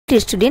Dear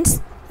students,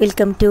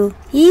 welcome to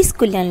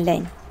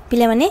eschoolOnline.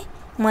 पिलामाने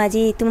आज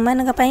तुम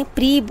मान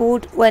प्री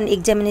बोर्ड 1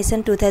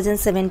 एग्जामिनेशन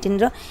 2017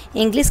 रो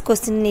इंग्लिश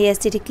क्वेश्चन नहीं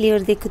आसी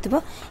क्लियर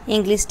देखुथबो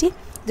इंग्लिश टी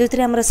जो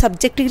थरे हमर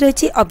सब्जेक्टिव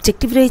रही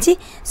ऑब्जेक्टिव रही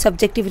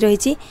सब्जेक्टिव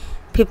रही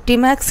 50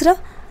 मार्क्स रो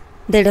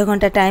 1.5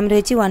 घंटा टाइम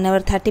रही 1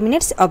 आवर 30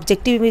 मिनिट्स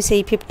ऑब्जेक्टिव भी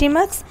सही 50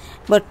 मार्क्स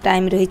बट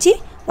टाइम रही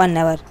 1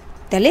 आवर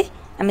ताले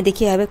आमे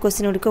देखिया हबे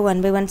क्वेश्चन गुडी को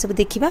 1 बाय 1 सब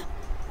देखिबा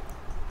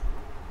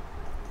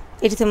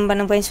एटी तुम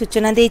मान पई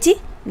सूचना देछि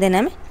देन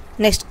आमे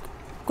नेक्स्ट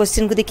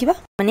क्वेश्चन को देखिबा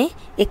माने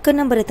एक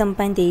नंबर रे तुम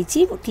पई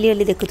देछि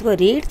clearly देखुथबो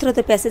read through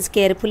the passage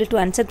carefully to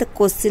answer the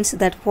questions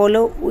that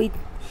follow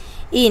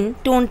with in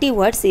 20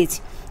 words etch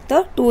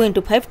तो 2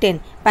 into 5 10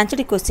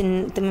 पांचटी क्वेश्चन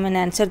तुम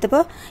माने आंसर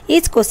देबो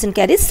ईच क्वेश्चन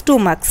कैरीज 2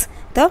 मार्क्स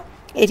तो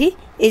एटी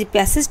ए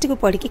पैसेज टी को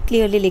पढ़ी के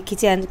क्लियरली लिखि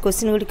छै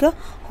क्वेश्चन गुडी को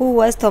who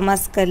was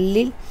Thomas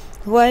Carlill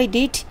why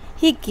did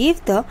he gave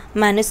the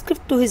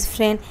manuscript to his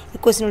friend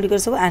question गुडी को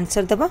सब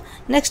आंसर देबो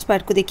नेक्स्ट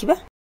पार्ट को देखिबा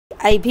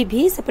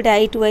IVV सपटे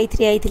I2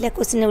 I3 आई थिला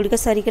क्वेश्चन गुडी को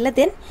सरी गेला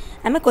देन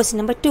हमें क्वेश्चन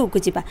नंबर 2 को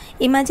जिबा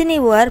imagine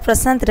you are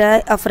Prashant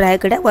Rai of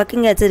Raigarh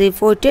working as a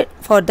reporter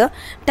for the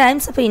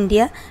Times of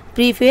India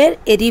prepare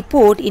a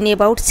report in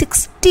about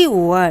 60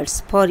 words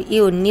for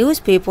your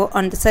newspaper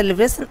on the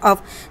celebration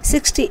of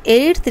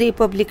 68th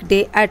Republic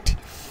Day at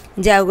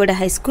Jaugada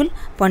High School,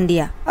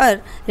 Pondia. Or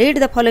read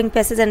the following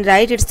passage and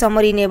write its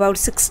summary in about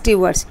 60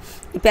 words.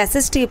 ये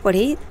passage T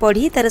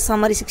पढ़ी तार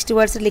summary 60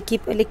 words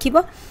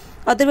लिखिबो.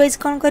 Otherwise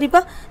कौन करिबो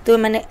तो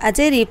माने as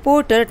a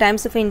reporter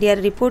Times of India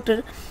reporter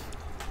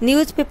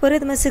newspaper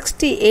तुम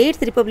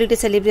 68th Republic day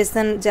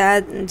celebration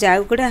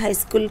Jagda high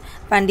school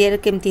Pandya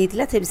केमती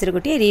हेतिला से विषय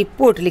गोटे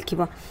रिपोर्ट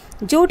लिखिबो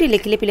जोटी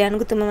लिखले पिलान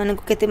को तुम मानन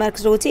को केते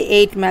मार्क्स रहउची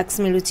 8 मार्क्स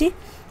मिलुची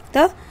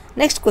तो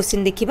नेक्स्ट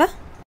क्वेश्चन देखिबा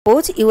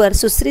suppose you are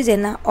Sushri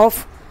Jena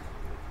of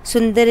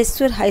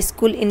Sundareswar High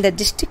School in the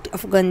district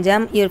of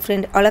Ganjam. Your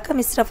friend Alaka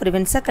Misra of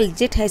Revensa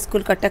Collegiate High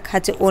School Cuttack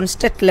has won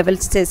state level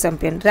state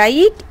champion.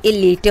 Write a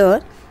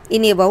letter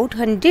in about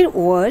 100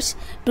 words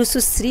to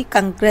Susri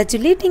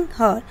congratulating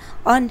her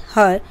on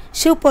her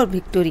super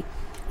victory.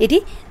 Eighty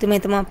तुम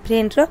तुम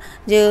friend रो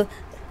जो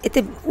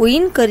एते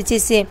win करिचे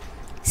से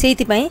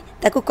सेति पई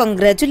ताको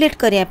congratulate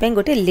करिया पई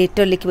गोटे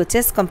लेटर लिखबो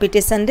चेस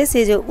कंपटीशन रे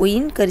से जो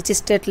विन करिचे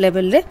स्टेट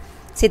लेवल रे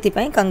सेति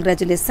पई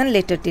कंग्रेचुलेशन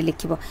लेटर टी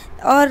लिखिबो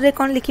और रे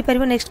कोन लिखि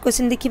परबो नेक्स्ट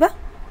क्वेश्चन देखिबा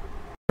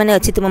माने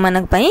अछि तुम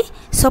मानक पई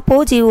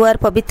सपोज यू आर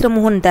पवित्र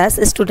Mohan Das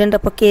student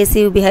of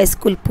KSUB high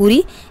school Puri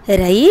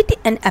right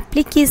an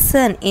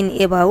application in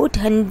about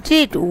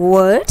 100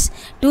 words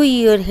to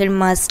your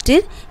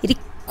headmaster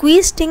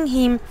requesting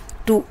him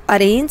to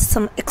arrange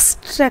some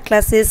extra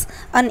classes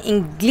on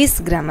English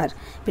grammar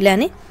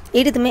Pilani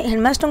ये तुम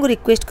हेडमास्टर को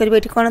रिक्वेस्ट करिबो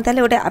एठी कोन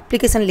ताले गोटे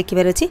एप्लीकेशन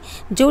लिखिबार अछि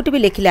जोटी भी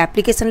लिखिले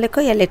एप्लीकेशन लिख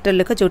या लेटर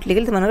लिख जोटी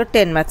लिखले तुमन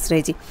 10 मार्क्स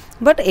रही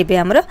बट एबे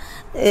हमर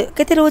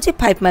केते रहउछि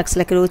 5 मार्क्स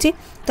लख रहउछि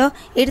तो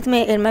एठी तुम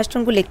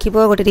हेडमास्टर को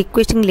लिखिबो गोटे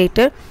रिक्वेस्टिंग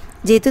लेटर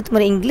जेतु तुम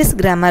इंग्लिश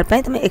ग्रामर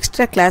पय तुम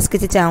एक्स्ट्रा क्लास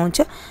किछि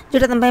चाहउछ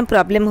जोटा तुम पय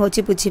प्रॉब्लम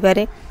होछि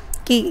बुझिबारे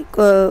कि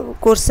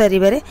कोर्स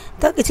सरीबारे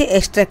तो किछि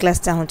एक्स्ट्रा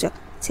क्लास चाहउछ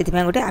सेति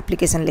में गोटे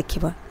एप्लीकेशन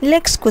लिखिबो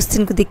नेक्स्ट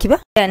क्वेश्चन को देखिबा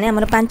यानी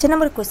हमर 5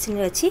 नंबर क्वेश्चन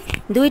रे अछि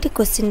दुईटी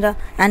क्वेश्चन रो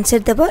आंसर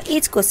देबो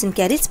each question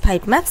carries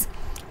 5 marks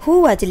who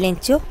was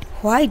Lencho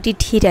why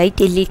did he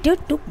right a letter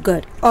to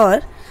God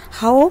और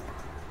how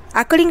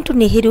according to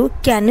Nehru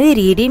can we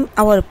redeem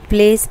our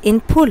place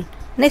in full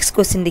next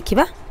question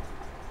देखिबा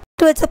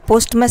to as a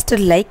postmaster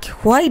like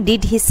why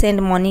did he send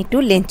money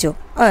to Lencho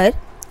और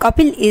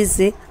Kapil is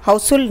a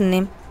household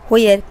name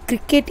where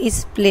cricket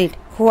is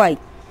played why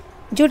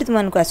जोटी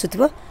तुमन को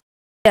आसुथबो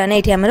यानी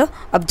एठी हमरो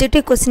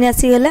objective question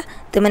आसी गला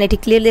तो माने एठी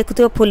clear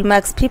देखुतो full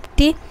marks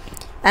 50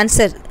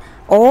 answer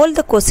all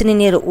the question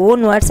in your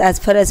own words as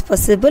far as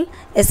possible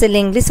SL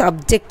English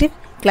objective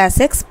class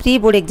x pre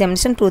board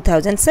examination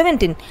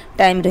 2017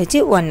 time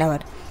रही 1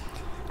 our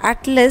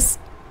एटलेस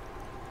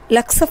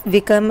lux of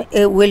become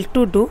a well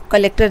to do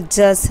collector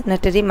जज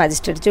नटरी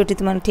magistrate जोटी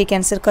तुम ठीक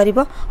answer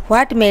करिवो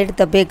what made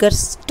the beggar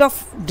stop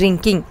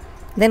drinking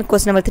then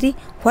question number 3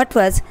 what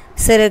was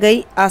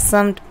सेरेगई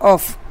ashamed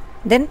of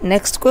then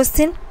next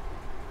question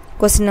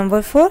number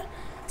 4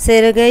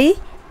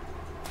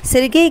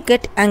 Sergei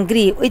get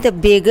angry with the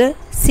beggar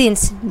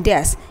since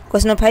dash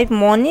question number 5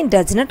 money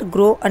does not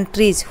grow on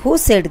trees who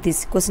said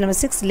this question number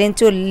 6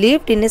 Lencho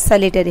lived in a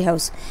solitary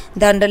house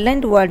the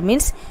underlined word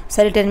means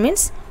solitary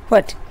means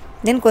what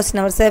then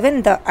question number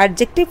 7 the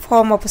adjective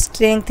form of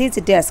strength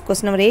is dash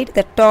question number 8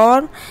 the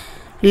torn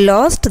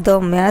lost the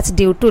match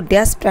due to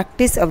dash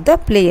practice of the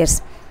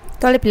players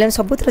तले पिलन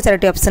सबुतर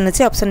चारटी option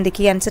अछि option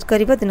देखि answer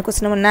करिबो then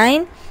question number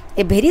 9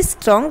 a very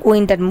strong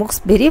wind that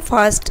moves very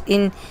fast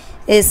in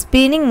a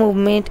spinning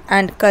movement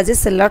and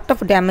causes a lot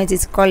of damage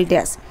is called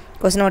dash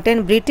question number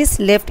 10 British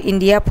left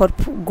India for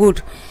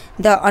good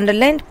the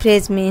underlined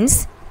phrase means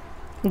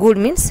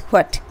good means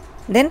what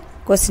then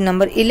question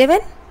number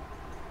 11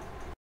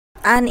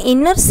 an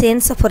inner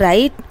sense of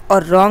right or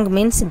wrong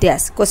means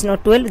dash question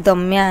number 12 the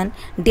man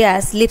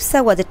dash Lipsa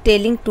was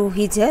telling to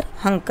his her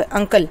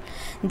uncle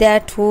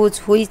that whose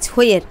which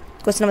where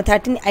Question number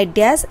 13. I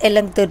dashed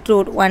along the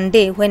road one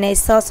day when I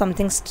saw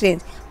something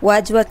strange.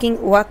 Was working,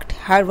 worked,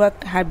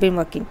 had been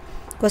working.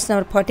 Question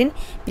number 14.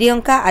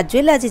 Priyanka as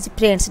well as his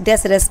friends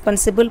dash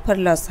responsible for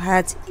loss,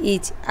 has,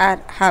 is,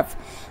 are, have.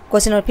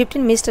 Question number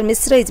 15. Mr.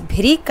 Mishra is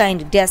very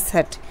kind, dash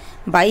hurt,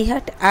 by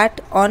heart,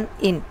 at, on,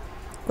 in.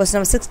 Question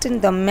number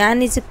 16. The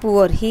man is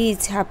poor, he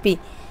is happy.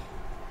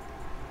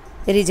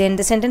 Rejoin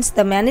the sentence.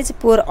 The man is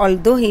poor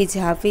although he is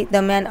happy.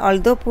 The man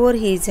although poor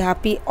he is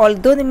happy.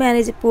 Although the man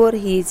is poor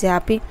he is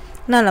happy.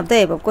 None of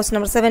the above. Question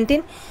number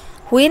 17.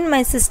 When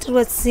my sister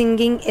was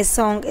singing a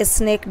song, a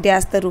snake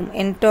dashed the room.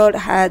 Entered,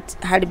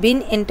 had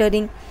been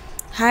entering,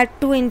 had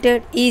to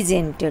enter, is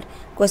entered.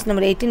 Question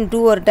number 18.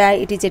 Do or die.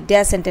 It is a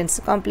dash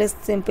sentence. Complex,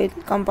 simple,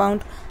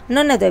 compound.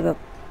 None of the above.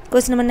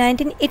 Question number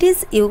 19. It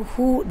is you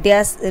who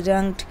dash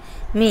wronged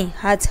me.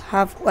 Has,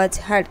 have, was,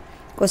 had.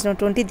 Question number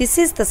 20. This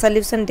is the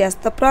solution dash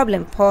the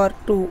problem. For,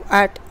 to,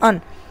 at,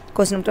 on.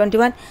 Question number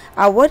 21.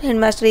 Our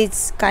headmaster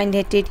is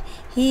kind-hearted.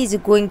 He is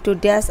going to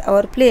dash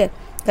our player.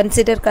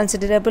 Consider,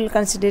 considerable,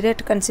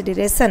 considerate,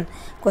 consideration.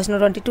 Question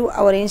number 22.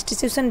 Our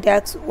institution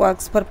dash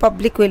works for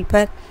public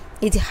welfare.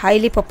 Is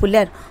highly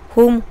popular.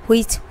 Whom,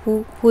 which,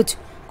 who, whose.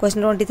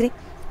 Question number 23.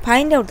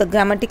 Find out the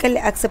grammatically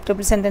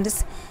acceptable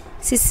sentences.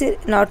 Sister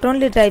not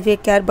only drive a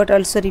car but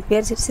also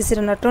repairs it.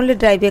 Sister not only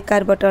drive a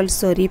car but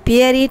also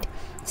repair it.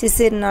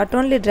 Sister not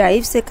only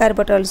drives a car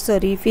but also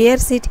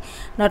repairs it.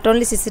 Not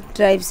only sister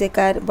drives a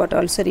car but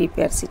also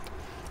repairs it.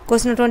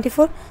 Question number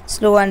 24.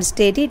 Slow and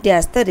steady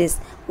dash the race.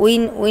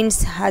 Win,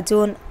 wins, has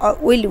won, or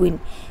will win.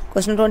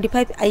 Question number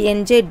 25. I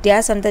enjoyed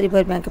dash on the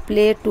river bank.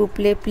 Play, to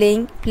play,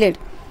 playing, played.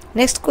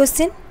 Next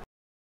question.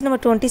 Number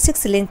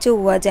 26. Lencho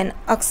was an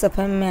ox of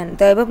a man.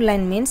 The above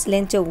line means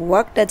Lencho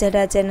walked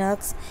as an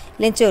ox.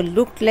 Lencho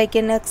looked like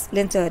an ox.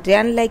 Lencho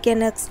ran like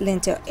an ox.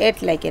 Lencho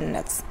ate like an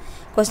ox.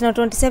 Question number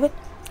 27.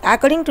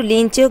 According to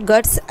Lencho,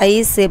 God's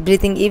eyes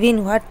everything,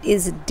 even what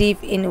is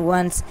deep in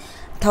one's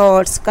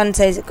thoughts,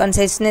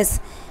 consciousness,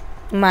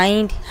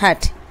 mind,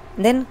 heart.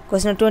 Then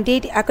question number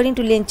 28. According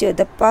to Lencho,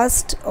 the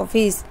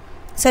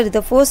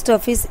post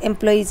office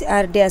employees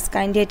are dash,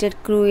 kind-hearted,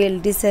 cruel,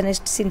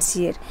 dishonest,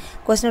 sincere.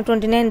 Question number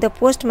 29. The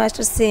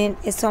postmaster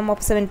sent a sum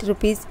of 70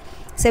 paise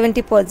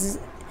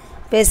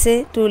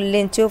to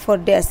Lencho for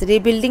dash,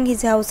 rebuilding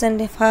his house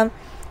and farm,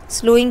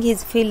 slowing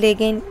his field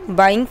again,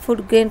 buying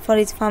food grain for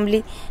his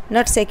family,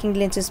 not shaking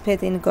Lencho's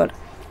faith in God.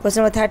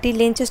 Question number 30.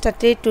 Lencho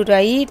started to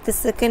write the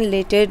second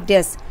letter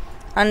dash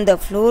on the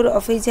floor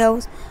of his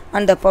house,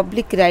 on the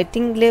public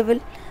writing level,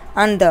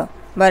 on the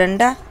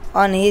veranda,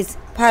 on his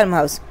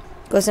farmhouse.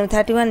 Question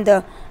 31.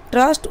 The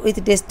Trust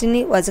with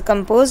Destiny was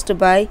composed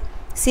by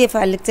C.F.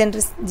 Alexander,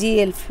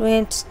 G.L.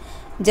 Fluent,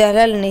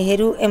 Jawaharlal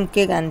Nehru,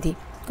 M.K. Gandhi.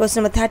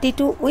 Question number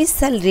 32. We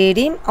shall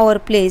redeem our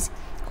place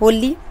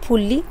wholly,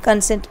 fully,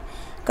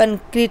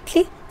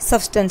 concretely,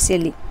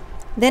 substantially.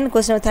 Then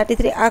question number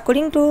 33.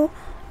 According to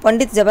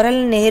Pandit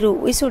Jawaharlal Nehru,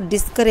 we should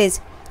discourage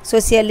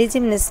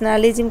socialism,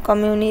 nationalism,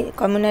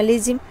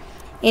 communalism,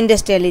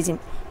 industrialism.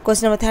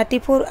 Question number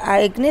 34.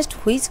 Against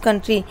which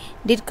country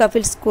did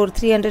Kapil score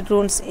 300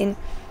 runs in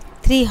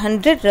 3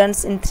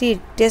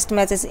 test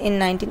matches in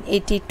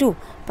 1982?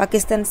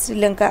 Pakistan, Sri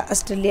Lanka,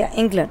 Australia,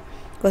 England.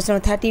 Question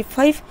number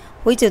 35.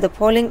 Which of the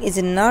following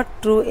is not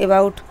true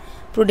about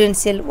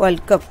Prudential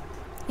World Cup?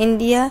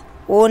 India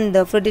won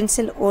the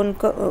Prudential World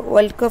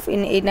Cup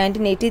in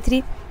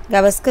 1983.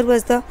 Gavaskar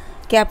was the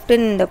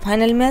captain in the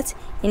final match.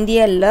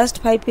 India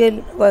lost 5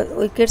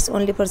 wickets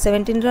only for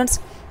 17 runs.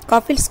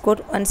 Kapil scored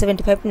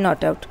 175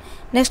 not out.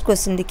 Next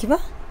question देखिबा.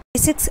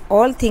 6.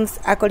 All things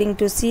according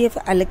to C.F.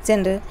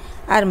 Alexander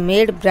are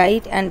made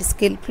bright and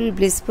skillful,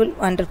 blissful,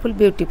 wonderful,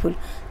 beautiful.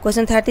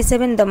 Question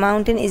 37. The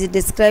mountain is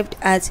described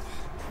as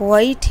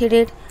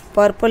white-headed,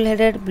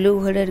 purple-headed,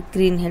 blue-headed,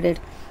 green-headed.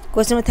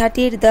 Question number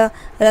 38. The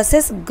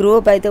rushes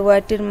grow by the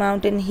water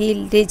mountain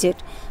hill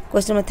desert.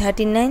 Question number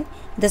 39.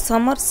 The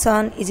summer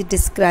sun is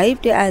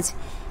described as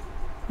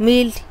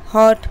mild,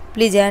 hot,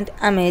 pleasant,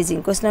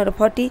 amazing. Question number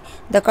 40.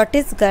 The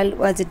cottage girl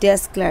was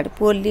dash clad,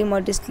 poorly,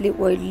 modestly,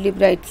 wildly,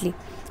 brightly.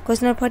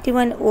 Question number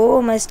 41.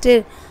 Oh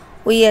master,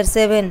 we are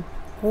 7.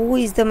 Who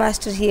is the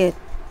master here?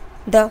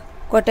 The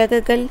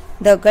Kotaka girl,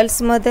 the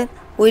girl's mother,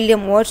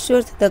 William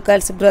Wordsworth, the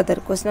girl's brother.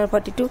 Question number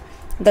 42.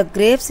 The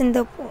graves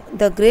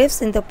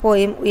in the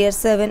poem We Are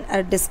 7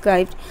 are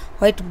described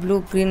white,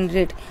 blue, green,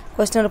 red.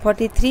 Question number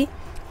 43.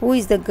 Who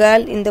is the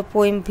girl in the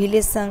poem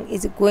Village Song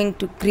is going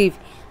to grieve?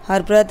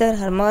 Her brother,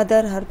 her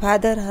mother, her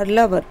father, her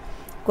lover.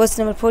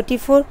 Question number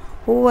 44.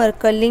 Who are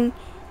calling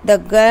the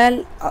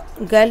girl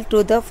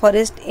to the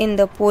forest in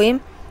the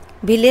poem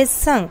Village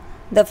Song?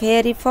 The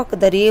fairy folk,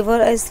 the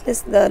river isles,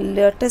 the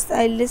lotus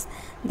isles,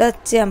 the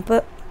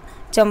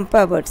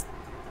champa birds.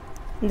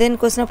 Then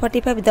question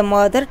 45. The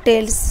mother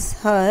tells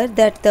her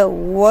that the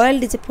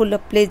world is full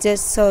of pleasure,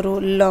 sorrow,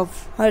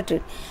 love,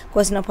 hatred.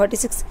 Question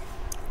 46.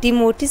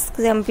 Timothy's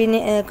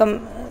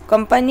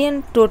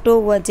companion Toto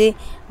was a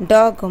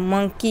dog,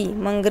 monkey,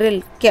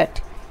 mongrel,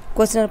 cat.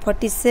 Question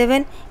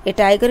 47. A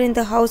Tiger in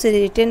the House is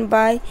written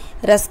by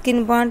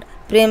Ruskin Bond,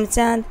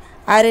 Premchand,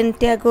 R.N.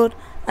 Tagore,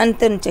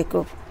 Anton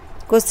Chekhov.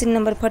 Question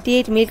number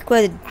 48. Milk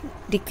was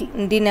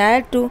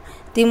denied to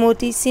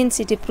Timothy since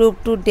it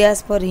proved too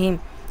dash for him.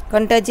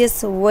 Contagious,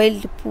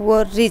 wild,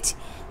 poor, rich.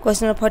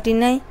 Question number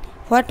 49.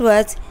 What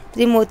was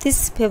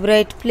Timothy's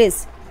favorite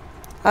place?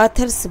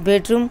 Arthur's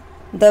bedroom,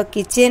 the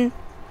kitchen,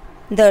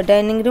 the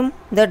dining room,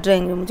 the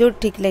drawing room. जो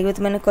ठीक लगे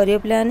तो मैंने करियो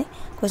plan.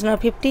 Question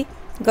number 50.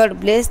 God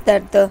bless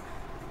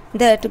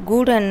that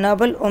good and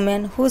noble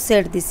woman who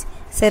said this.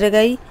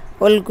 Sergei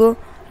Olgo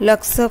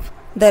Luxov,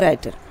 the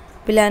writer.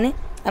 पिलाने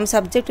आम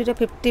subject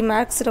 50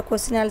 marks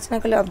question आलोचना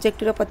कले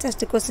ऑब्जेक्ट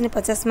 50 क्वेश्चन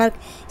 50 मार्क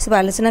सब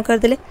आलोचना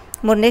करदे.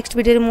 मोर नेक्स्ट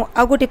वीडियो में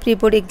आ गोटे प्री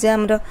बोर्ड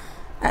एग्जाम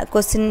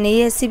क्वेश्चन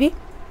नहीं आसबि.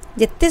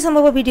 जिते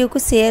संभव वीडियो को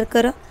शेयर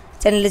कर.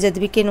 चैनल जदि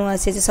भी के नुआ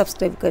आसी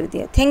सब्सक्राइब कर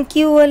दिया. Thank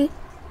you all.